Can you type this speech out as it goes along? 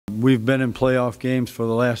we've been in playoff games for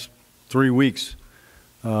the last 3 weeks.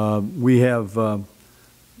 We're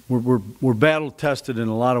battle tested in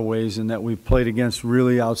a lot of ways in that we've played against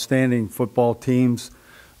really outstanding football teams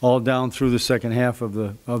all down through the second half of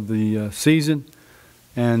the season.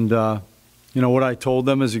 And you know, what I told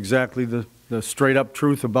them is exactly the straight up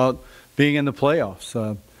truth about being in the playoffs.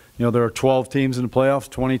 You know, there are 12 teams in the playoffs,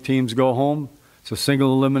 20 teams go home. It's a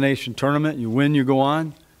single elimination tournament. You win, you go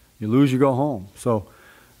on. You lose, you go home. So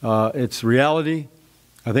it's reality.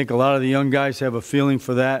 I think a lot of the young guys have a feeling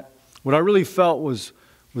for that. What I really felt was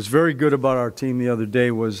very good about our team the other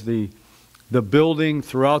day was the building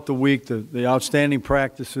throughout the week, the outstanding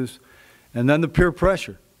practices, and then the peer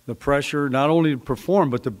pressure. The pressure not only to perform,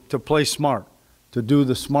 but to play smart, to do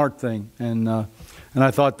the smart thing. And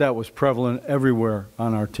I thought that was prevalent everywhere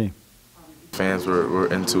on our team. Fans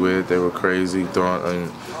were into it. They were crazy,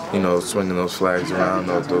 throwing, you know, swinging those flags around,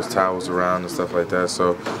 those towels around and stuff like that.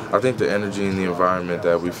 So I think the energy and the environment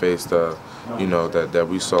that we faced, you know, that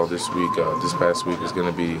we saw this week, this past week, is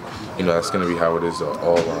going to be, you know, that's going to be how it is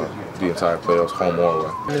all the entire playoffs, home or away.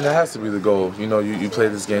 I mean, that has to be the goal. You know, you play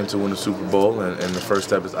this game to win the Super Bowl, and the first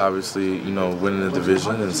step is obviously, you know, winning the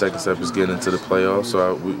division, and the second step is getting into the playoffs.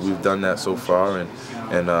 So we've done that so far,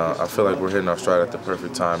 and I feel like we're hitting our stride at the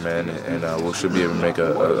perfect time, man, and we should be able to make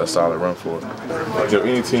a solid run for it. You know,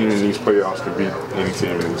 any team in these playoffs can beat any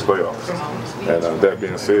team in these playoffs. And that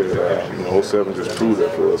being said, you know, 07 just proved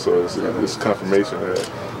that for us. So it's confirmation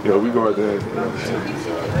that, you know, we go out there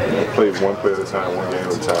and play one play at a time, one game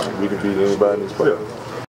at a time. We can beat anybody in these playoffs.